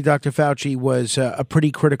 Obviously, Dr. Fauci was a pretty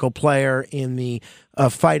critical player in the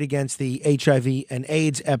fight against the HIV and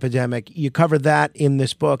AIDS epidemic. You covered that in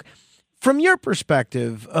this book. From your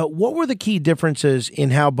perspective, what were the key differences in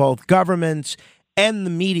how both governments and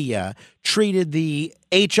the media treated the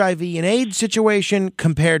HIV and AIDS situation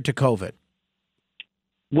compared to COVID?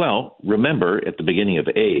 Well, remember, at the beginning of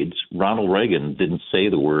AIDS, Ronald Reagan didn't say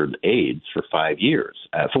the word AIDS for 4 years.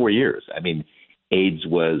 AIDS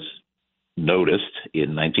was noticed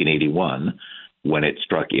in 1981 when it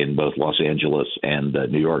struck in both Los Angeles and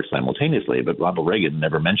New York simultaneously. But Ronald Reagan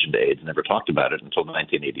never mentioned AIDS, never talked about it until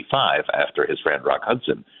 1985 after his friend Rock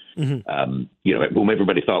Hudson Whom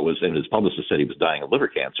everybody thought was, and his publicist said he was dying of liver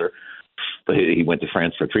cancer. But he went to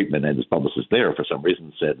France for treatment, and his publicist there, for some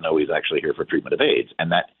reason, said, no, he's actually here for treatment of AIDS.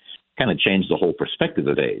 And that kind of changed the whole perspective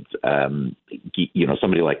of AIDS.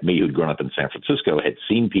 Somebody like me who'd grown up in San Francisco had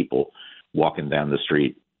seen people walking down the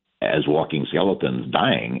street as walking skeletons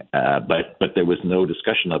dying, but there was no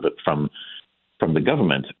discussion of it from the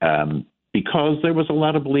government because there was a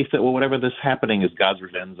lot of belief that, well, whatever this happening is God's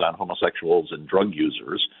revenge on homosexuals and drug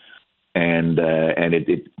users. And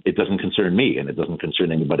it doesn't concern me, and it doesn't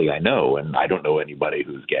concern anybody I know, and I don't know anybody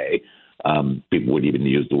who's gay. People would even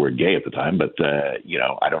use the word gay at the time, but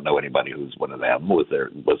I don't know anybody who's one of them. Was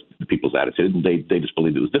the people's attitude, and they just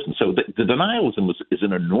believed it was different. So the denialism is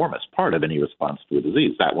an enormous part of any response to a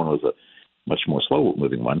disease. That one was a much more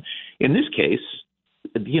slow-moving one. In this case,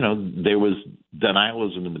 there was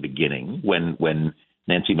denialism in the beginning when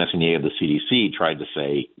Nancy Messonnier of the CDC tried to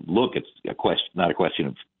say, look, it's not a question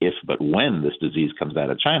of if, but when this disease comes out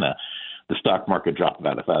of China. The stock market dropped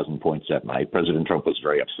about 1,000 points that night. President Trump was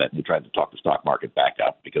very upset, and he tried to talk the stock market back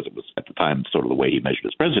up because it was, at the time, sort of the way he measured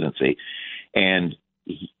his presidency. And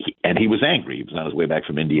he was angry. He was on his way back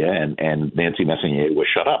from India, and Nancy Messonnier was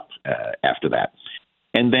shut up after that.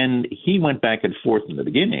 And then he went back and forth in the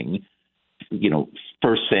beginning,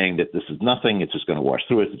 first saying that this is nothing, it's just going to wash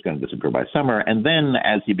through us, it's going to disappear by summer. And then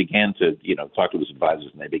as he began to, talk to his advisors,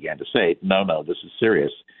 and they began to say, no, this is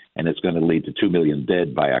serious, and it's going to lead to 2 million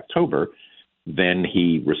dead by October, then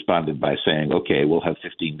he responded by saying, okay, we'll have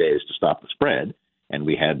 15 days to stop the spread. And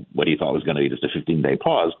we had what he thought was going to be just a 15-day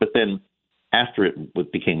pause. But then after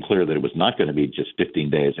it became clear that it was not going to be just 15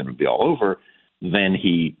 days and it would be all over, then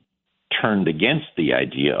he turned against the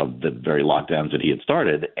idea of the very lockdowns that he had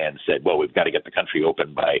started and said, well, we've got to get the country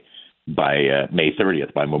open by May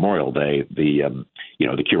 30th, by Memorial Day. The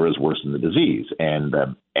cure is worse than the disease, and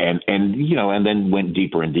then went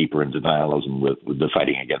deeper and deeper into denialism with the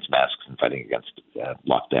fighting against masks and fighting against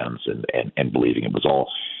lockdowns and believing it was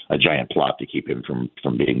all a giant plot to keep him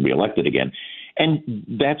from being reelected again. And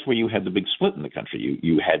that's where you had the big split in the country.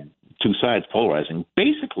 You had two sides polarizing,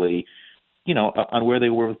 basically, on where they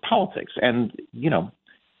were with politics. And,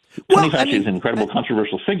 Tony Fauci is an incredible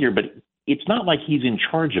controversial figure, but it's not like he's in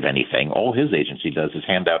charge of anything. All his agency does is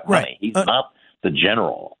hand out money. He's not the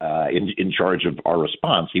general in charge of our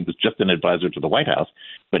response. He was just an advisor to the White House,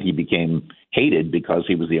 but he became hated because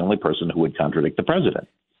he was the only person who would contradict the president.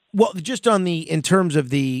 Well, just in terms of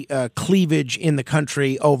the cleavage in the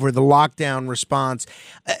country over the lockdown response,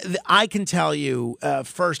 I can tell you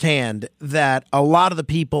firsthand that a lot of the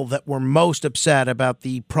people that were most upset about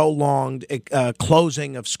the prolonged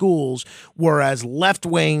closing of schools were as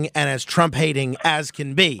left-wing and as Trump-hating as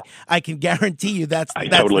can be. I can guarantee you that's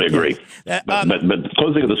totally agree. But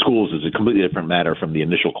closing of the schools is a completely different matter from the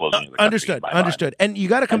initial closing of the country. Understood. And you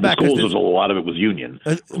got to come back. The schools, a lot of it was union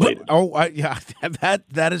related.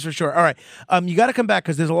 That is for sure. All right. You got to come back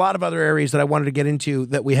because there's a lot of other areas that I wanted to get into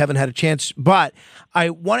that we haven't had a chance. But I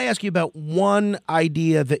want to ask you about one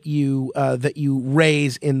idea that you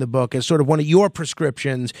raise in the book as sort of one of your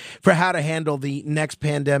prescriptions for how to handle the next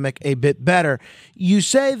pandemic a bit better. You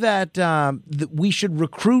say that we should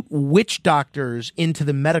recruit witch doctors into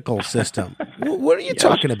the medical system. What are you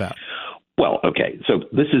talking about? Well, okay, so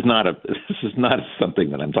this is not something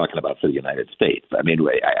that I'm talking about for the United States. I mean,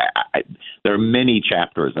 there are many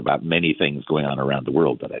chapters about many things going on around the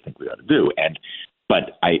world that I think we ought to do.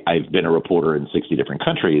 But I've been a reporter in 60 different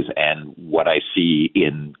countries, and what I see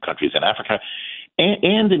in countries in Africa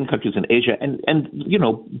and in countries in Asia, and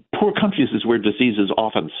poor countries is where diseases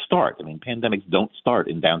often start. I mean, pandemics don't start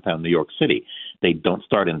in downtown New York City. They don't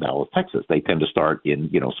start in Dallas, Texas. They tend to start in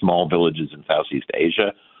small villages in Southeast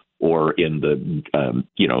Asia, or in the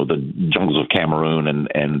jungles of Cameroon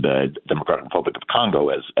and Democratic Republic of Congo,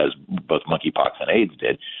 as both monkeypox and AIDS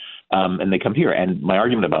did, and they come here. And my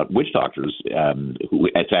argument about witch doctors,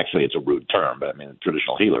 it's a rude term, but I mean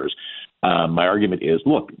traditional healers. My argument is,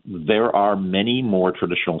 look, there are many more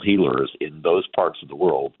traditional healers in those parts of the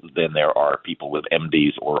world than there are people with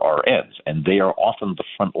MDs or RNs, and they are often the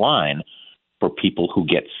front line for people who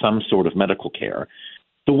get some sort of medical care.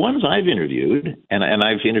 The ones I've interviewed, and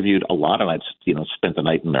I've interviewed a lot, and I've spent the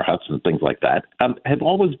night in their huts and things like that, have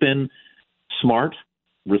always been smart,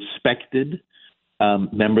 respected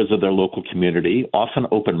members of their local community, often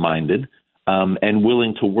open-minded, and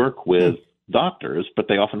willing to work with doctors, but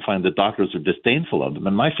they often find that doctors are disdainful of them.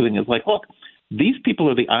 And my feeling is like, look, these people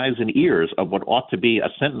are the eyes and ears of what ought to be a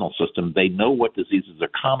sentinel system. They know what diseases are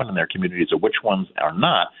common in their communities or which ones are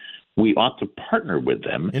not. We ought to partner with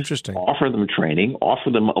them, offer them training, offer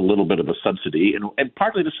them a little bit of a subsidy, and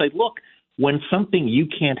partly to say, look, when something you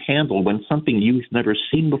can't handle, when something you've never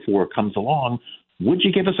seen before comes along, would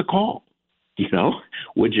you give us a call?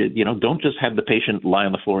 Would you, don't just have the patient lie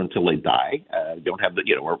on the floor until they die. Don't have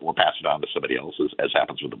or pass it on to somebody else, as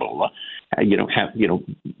happens with Ebola.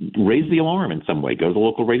 Raise the alarm in some way. Go to the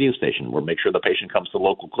local radio station, or make sure the patient comes to the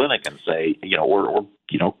local clinic and say, or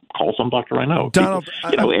call some doctor I know. Donald,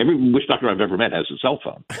 every witch doctor I've ever met has a cell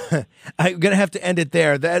phone. I'm going to have to end it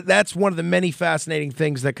there. That's one of the many fascinating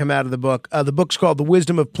things that come out of the book. The book's called The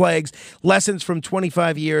Wisdom of Plagues, Lessons from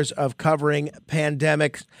 25 Years of Covering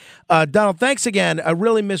Pandemics. Donald, thanks again. I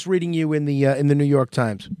really miss reading you in the New York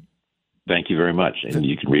Times. Thank you very much. And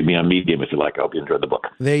you can read me on Medium if you like. I hope you enjoyed the book.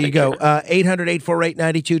 There you go.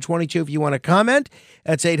 800-848-9222 if you want to comment.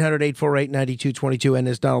 That's 800-848-9222. And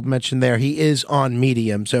as Donald mentioned there, he is on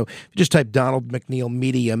Medium. So if you just type Donald McNeil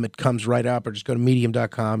Medium, it comes right up. Or just go to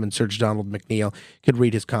medium.com and search Donald McNeil. You could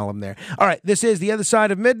read his column there. All right, this is The Other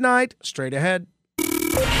Side of Midnight. Straight ahead.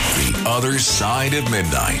 The Other Side of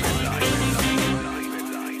Midnight.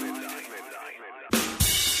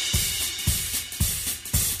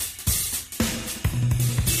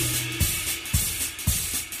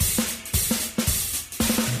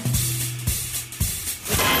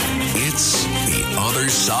 It's The Other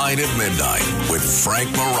Side of Midnight with Frank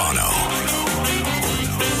Morano.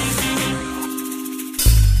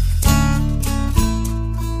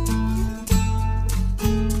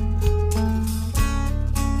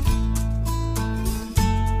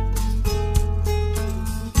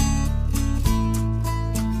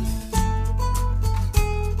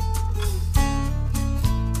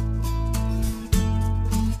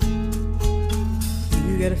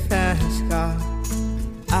 You get a fast car,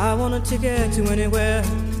 I want a ticket to anywhere.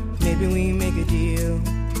 Maybe we make a deal.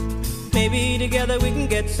 Maybe together we can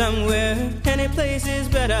get somewhere. Any place is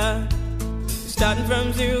better. Starting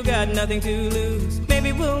from zero, got nothing to lose.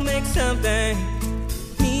 Maybe we'll make something.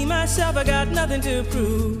 Me, myself, I got nothing to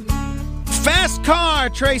prove. Fast Car,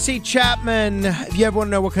 Tracy Chapman. If you ever want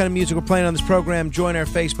to know what kind of music we're playing on this program, join our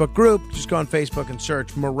Facebook group. Just go on Facebook and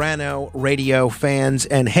search Morano Radio Fans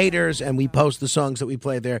and Haters, and we post the songs that we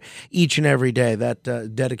play there each and every day. That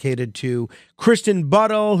dedicated to Kristen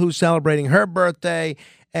Buttle, who's celebrating her birthday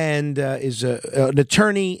and is an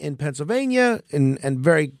attorney in Pennsylvania and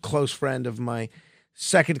very close friend of my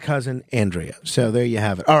second cousin, Andrea. So there you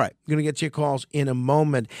have it. All right. I'm going to get to your calls in a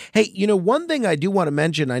moment. Hey, one thing I do want to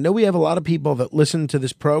mention, I know we have a lot of people that listen to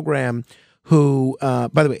this program who,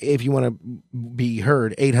 by the way, if you want to be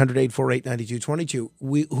heard,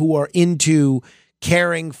 800-848-9222, who are into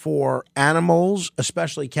caring for animals,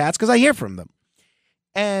 especially cats, because I hear from them.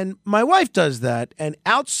 And my wife does that. And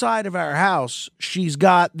outside of our house, she's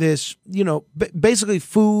got this, basically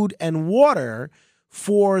food and water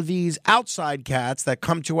for these outside cats that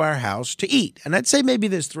come to our house to eat. And I'd say maybe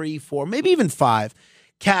there's 3, 4, maybe even 5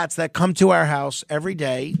 cats that come to our house every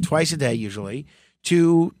day, twice a day usually,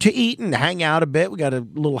 to eat and hang out a bit. We got a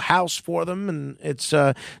little house for them, and it's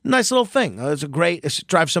a nice little thing. It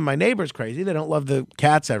drives some of my neighbors crazy. They don't love the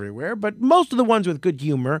cats everywhere, but most of the ones with good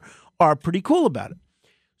humor are pretty cool about it.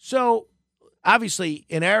 So obviously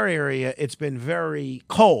in our area, it's been very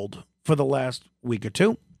cold for the last week or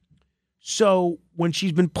two. So when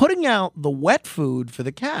she's been putting out the wet food for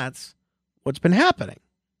the cats, what's been happening?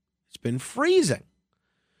 It's been freezing.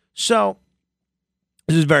 So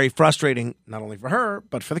this is very frustrating, not only for her,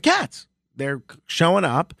 but for the cats. They're showing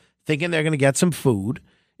up thinking they're going to get some food.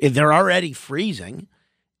 They're already freezing,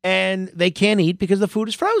 and they can't eat because the food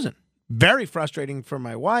is frozen. Very frustrating for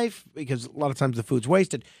my wife because a lot of times the food's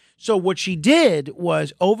wasted. So what she did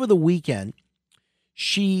was over the weekend,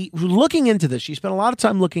 she was looking into this. She spent a lot of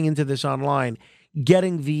time looking into this online,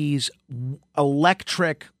 getting these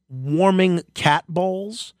electric warming cat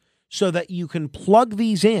bowls so that you can plug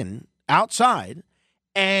these in outside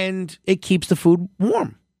and it keeps the food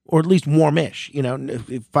warm, or at least warmish,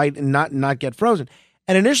 fight and not get frozen.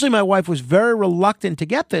 And initially my wife was very reluctant to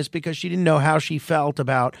get this because she didn't know how she felt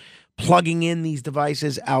about plugging in these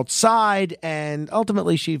devices outside, and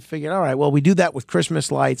ultimately she figured, all right, well, we do that with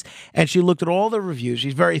Christmas lights, and she looked at all the reviews.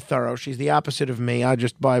 She's very thorough. She's the opposite of me. I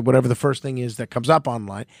just buy whatever the first thing is that comes up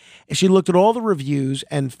online. And she looked at all the reviews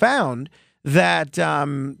and found that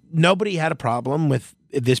nobody had a problem with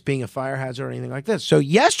this being a fire hazard or anything like this. So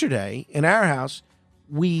yesterday in our house,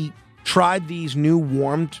 we tried these new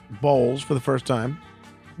warmed bowls for the first time.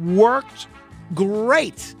 Worked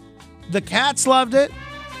great. The cats loved it.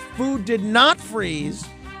 Food did not freeze.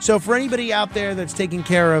 So for anybody out there that's taking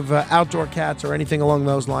care of outdoor cats or anything along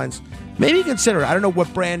those lines, maybe consider it. I don't know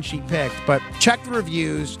what brand she picked, but check the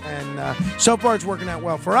reviews. And so far it's working out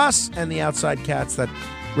well for us and the outside cats that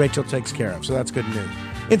Rachel takes care of. So that's good news.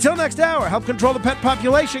 Until next hour, help control the pet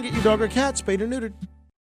population. Get your dog or cat spayed or neutered.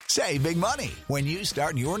 Save big money when you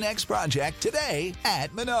start your next project today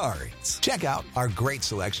at Menards. Check out our great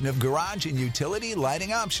selection of garage and utility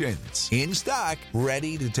lighting options. In stock,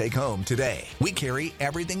 ready to take home today. We carry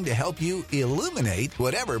everything to help you illuminate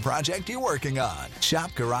whatever project you're working on.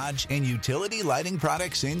 Shop garage and utility lighting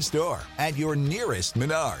products in store at your nearest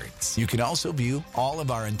Menards. You can also view all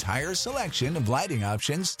of our entire selection of lighting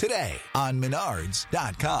options today on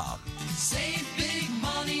Menards.com. Save